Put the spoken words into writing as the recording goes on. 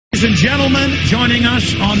Ladies and gentlemen, joining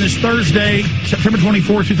us on this Thursday, September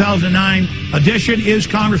 24, 2009 edition is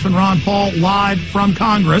Congressman Ron Paul, live from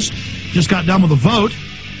Congress. Just got done with a vote.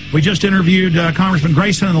 We just interviewed Congressman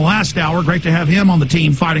Grayson in the last hour. Great to have him on the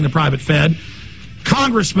team fighting the private Fed.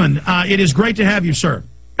 Congressman, it is great to have you, sir.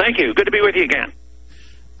 Thank you. Good to be with you again.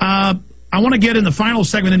 I want to get in the final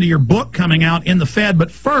segment into your book coming out in the Fed,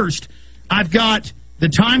 but first, I've got the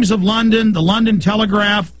Times of London, the London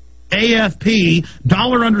Telegraph, AFP,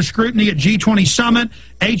 dollar under scrutiny at G20 summit.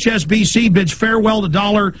 HSBC bids farewell to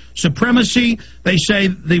dollar supremacy. They say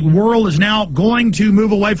the world is now going to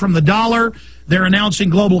move away from the dollar. They're announcing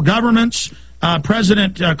global governments.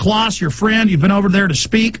 President Klaus, your friend, you've been over there to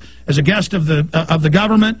speak as a guest of the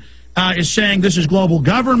government, is saying this is global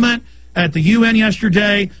government at the UN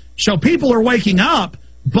yesterday. So people are waking up,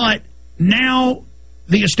 but now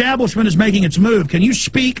the establishment is making its move. Can you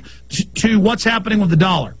speak to what's happening with the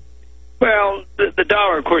dollar? Well, the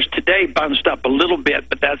dollar, of course, today bounced up a little bit,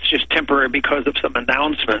 but that's just temporary because of some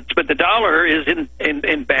announcements. But the dollar is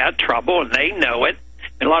in bad trouble, and they know it.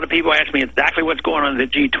 And a lot of people ask me exactly what's going on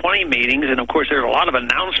at the G20 meetings, and, of course, there's a lot of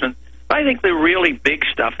announcements. But I think the really big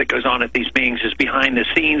stuff that goes on at these meetings is behind the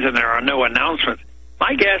scenes, and there are no announcements.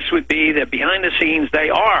 My guess would be that behind the scenes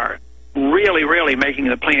they are really making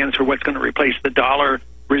the plans for what's going to replace the dollar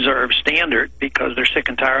reserve standard, because they're sick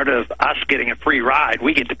and tired of us getting a free ride.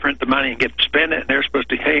 We get to print the money and get to spend it, and they're supposed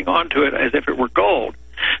to hang on to it as if it were gold.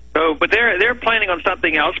 So, but they're planning on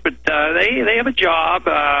something else. But they have a job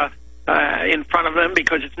in front of them,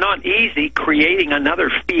 because it's not easy creating another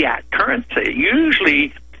fiat currency.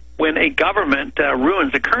 Usually, when a government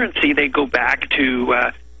ruins a currency, they go back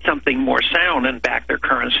to something more sound and back their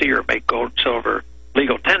currency or make gold, silver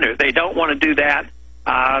legal tender. They don't want to do that.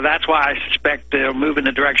 That's why I suspect they'll move in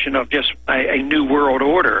the direction of just a new world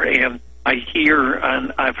order. And I hear,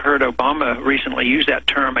 and I've heard Obama recently use that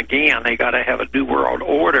term again. They got to have a new world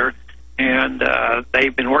order, and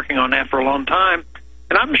they've been working on that for a long time.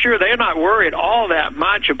 And I'm sure they're not worried all that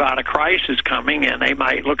much about a crisis coming, and they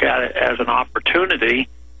might look at it as an opportunity,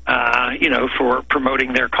 for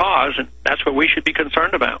promoting their cause, and that's what we should be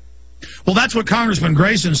concerned about. Well, that's what Congressman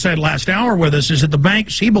Grayson said last hour with us, is that the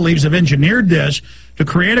banks, he believes, have engineered this to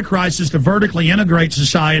create a crisis to vertically integrate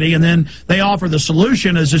society, and then they offer the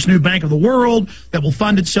solution as this new Bank of the World that will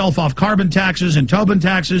fund itself off carbon taxes and Tobin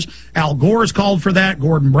taxes. Al Gore has called for that.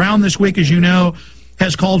 Gordon Brown this week, as you know,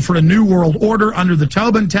 has called for a new world order under the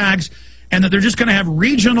Tobin tax, and that they're just going to have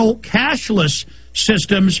regional cashless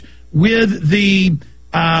systems with the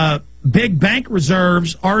big bank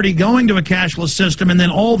reserves already going to a cashless system, and then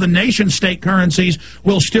all the nation-state currencies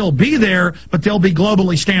will still be there, but they'll be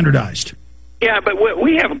globally standardized. Yeah, but what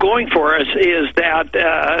we have going for us is that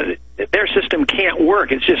their system can't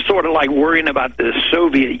work. It's just sort of like worrying about the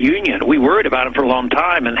Soviet Union. We worried about it for a long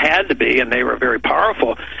time and had to be, and they were very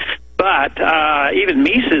powerful. But even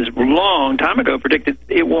Mises, long time ago, predicted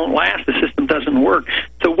it won't last. The system doesn't work.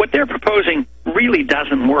 So what they're proposing really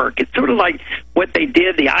doesn't work. It's sort of like what they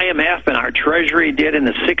did, the IMF and our Treasury did in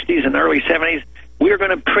the 60s and early 70s. We're going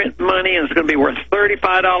to print money, and it's going to be worth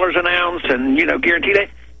 $35 an ounce, and, guarantee that.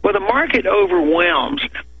 Well, the market overwhelms.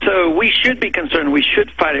 So we should be concerned. We should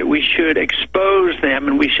fight it. We should expose them,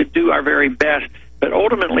 and we should do our very best. But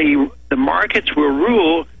ultimately, the markets will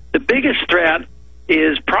rule. The biggest threat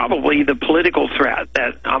is probably the political threat,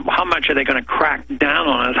 that how much are they going to crack down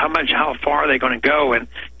on us, how far are they going to go, and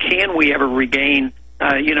can we ever regain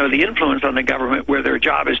the influence on the government, where their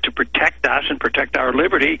job is to protect us and protect our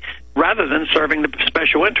liberty rather than serving the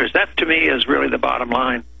special interest. That, to me, is really the bottom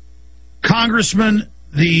line. Congressman,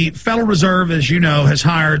 the Federal Reserve, as you know, has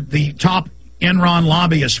hired the top Enron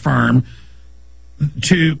lobbyist firm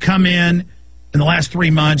to come in the last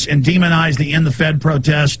 3 months and demonize the End the Fed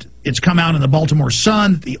protest. It's come out in the Baltimore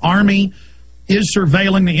Sun that the Army is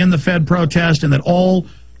surveilling the End the Fed protest, and that all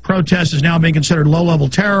protest is now being considered low-level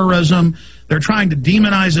terrorism. They're trying to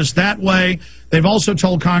demonize us that way. They've also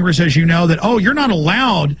told Congress, as you know, that, you're not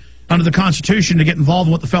allowed under the Constitution to get involved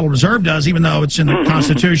in what the Federal Reserve does, even though it's in the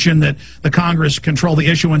Constitution that the Congress control the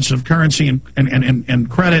issuance of currency and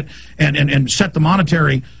credit and set the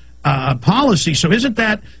monetary policy. So isn't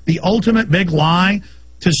that the ultimate big lie,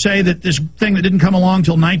 to say that this thing that didn't come along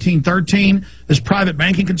until 1913, this private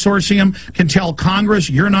banking consortium, can tell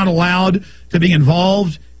Congress you're not allowed to be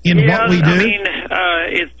involved in what we do? I mean,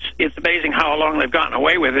 it's amazing how long they've gotten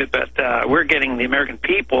away with it, but we're getting the American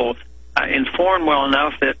people informed well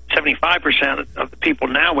enough that 75% of the people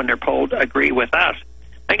now, when they're polled, agree with us.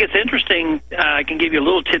 I think it's interesting. I can give you a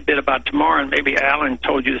little tidbit about tomorrow, and maybe Alan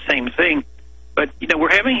told you the same thing. But, we're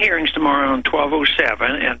having hearings tomorrow on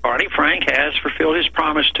 1207, and Barney Frank has fulfilled his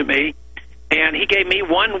promise to me And he gave me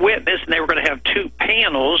one witness, and they were going to have two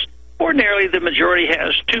panels. Ordinarily, the majority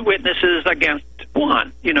has two witnesses against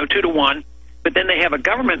one, 2-to-1. But then they have a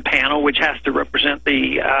government panel, which has to represent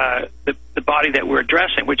the body that we're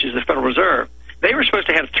addressing, which is the Federal Reserve. They were supposed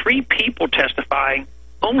to have three people testifying.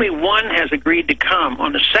 Only one has agreed to come.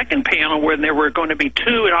 On the second panel, where there were going to be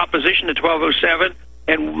two in opposition to 1207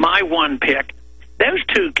 and my one pick, those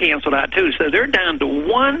two canceled out too. So they're down to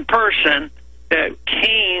one person that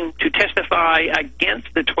came to testify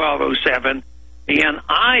against the 1207, and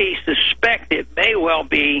I suspect it may well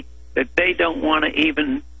be that they don't want to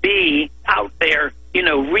even be out there,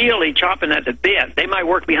 really chopping at the bit. They might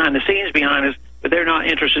work behind the scenes behind us, but they're not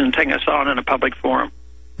interested in taking us on in a public forum.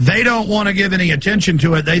 They don't want to give any attention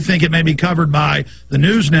to it. They think it may be covered by the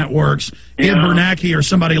news networks. Yeah. Ed Bernanke or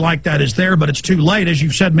somebody like that is there, but it's too late. As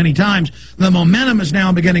you've said many times, the momentum is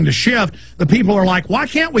now beginning to shift. The people are like, why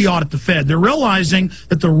can't we audit the Fed? They're realizing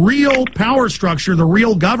that the real power structure, the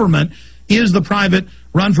real government, is the private,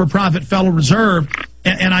 run-for-profit Federal Reserve.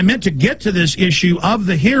 And I meant to get to this issue of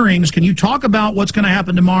the hearings. Can you talk about what's going to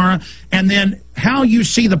happen tomorrow, and then how you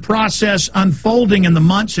see the process unfolding in the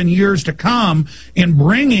months and years to come in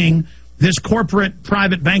bringing this corporate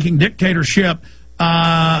private banking dictatorship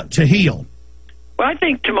to heel? Well, I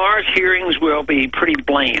think tomorrow's hearings will be pretty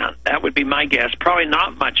bland. That would be my guess. Probably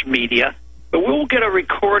not much media. But we'll get a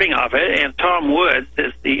recording of it, and Tom Woods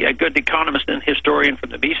is a good economist and historian from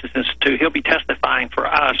the Mises Institute. He'll be testifying for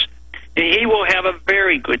us. And he will have a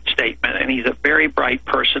very good statement, and he's a very bright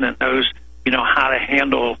person and knows, how to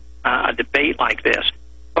handle a debate like this.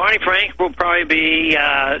 Barney Frank will probably be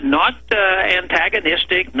not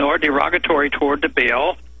antagonistic nor derogatory toward the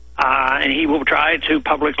bill, and he will try to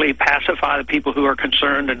publicly pacify the people who are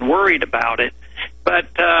concerned and worried about it. But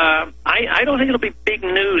I don't think it'll be big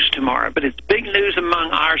news tomorrow, but it's big news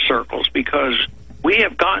among our circles, because we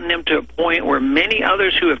have gotten them to a point where many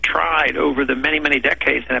others who have tried over the many, many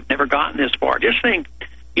decades and have never gotten this far. Just think,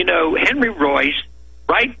 Henry Royce,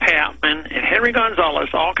 Wright Patman, and Henry Gonzalez,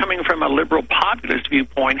 all coming from a liberal populist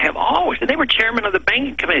viewpoint, have always, and they were chairman of the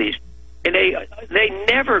banking committees, and they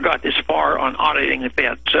never got this far on auditing the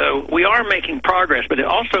Fed. So we are making progress, but it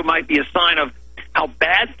also might be a sign of how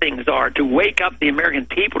bad things are, to wake up the American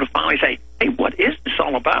people to finally say, hey, what is this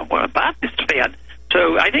all about? What about this Fed?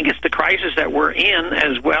 So I think it's the crisis that we're in,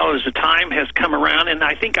 as well as the time has come around, and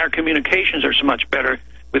I think our communications are so much better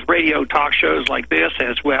with radio talk shows like this,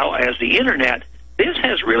 as well as the Internet. This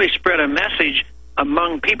has really spread a message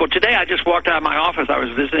among people. Today I just walked out of my office. I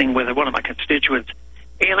was visiting with one of my constituents,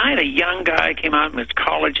 and I had a young guy came out from his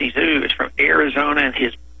college. He was from Arizona, and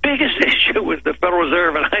his biggest issue was the Federal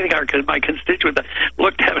Reserve. And I think my constituent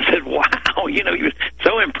looked at him and said, wow, he was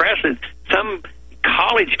so impressed. Some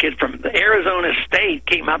college kid from Arizona State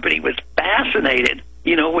came up, and he was fascinated,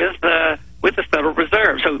 with the Federal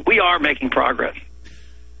Reserve. So we are making progress.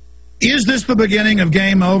 Is this the beginning of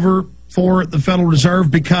game over for the Federal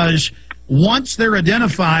Reserve? Because once they're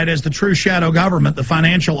identified as the true shadow government, the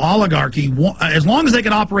financial oligarchy, as long as they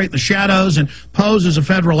can operate in the shadows and pose as a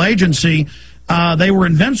federal agency, they were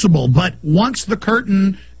invincible. But once the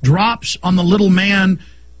curtain drops on the little man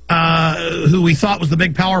who we thought was the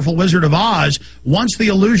big, powerful Wizard of Oz, once the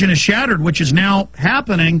illusion is shattered, which is now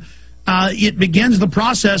happening, it begins the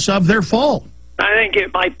process of their fall. I think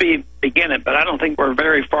it might be beginning, but I don't think we're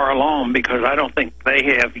very far along, because I don't think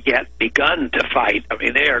they have yet begun to fight. I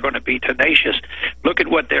mean, they are going to be tenacious. Look at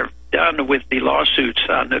what they've done with the lawsuits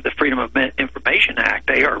under the Freedom of Information Act.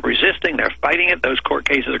 They are resisting. They're fighting it. Those court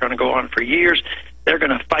cases are going to go on for years. They're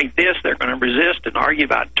going to fight this. They're going to resist and argue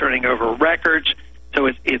about turning over records. So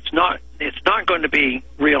it's not going to be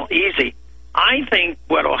real easy. I think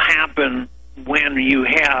what will happen when you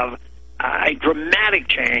have a dramatic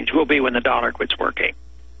change will be when the dollar quits working.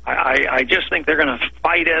 I just think they're going to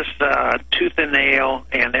fight us tooth and nail,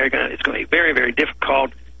 and it's going to be very, very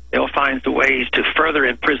difficult. They'll find the ways to further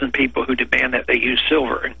imprison people who demand that they use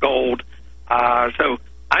silver and gold. So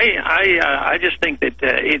I just think that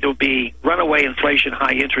it'll be runaway inflation,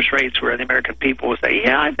 high interest rates, where the American people will say,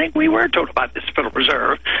 yeah, I think we were told about this Federal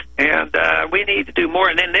Reserve, and we need to do more.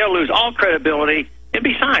 And then they'll lose all credibility. And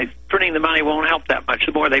besides, printing the money won't help that much.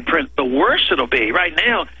 The more they print, the worse it'll be. Right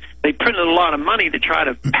now, they printed a lot of money to try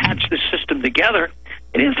to patch the system together.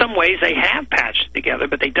 And in some ways, they have patched it together,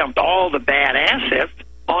 but they dumped all the bad assets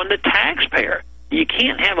on the taxpayer. You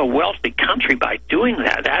can't have a wealthy country by doing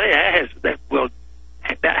that. That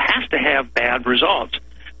has to have bad results.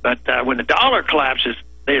 But when the dollar collapses,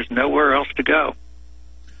 there's nowhere else to go.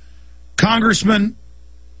 Congressman,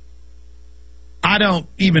 I don't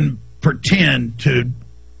even pretend to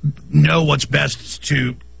know what's best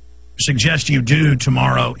to suggest you do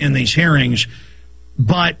tomorrow in these hearings.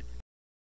 But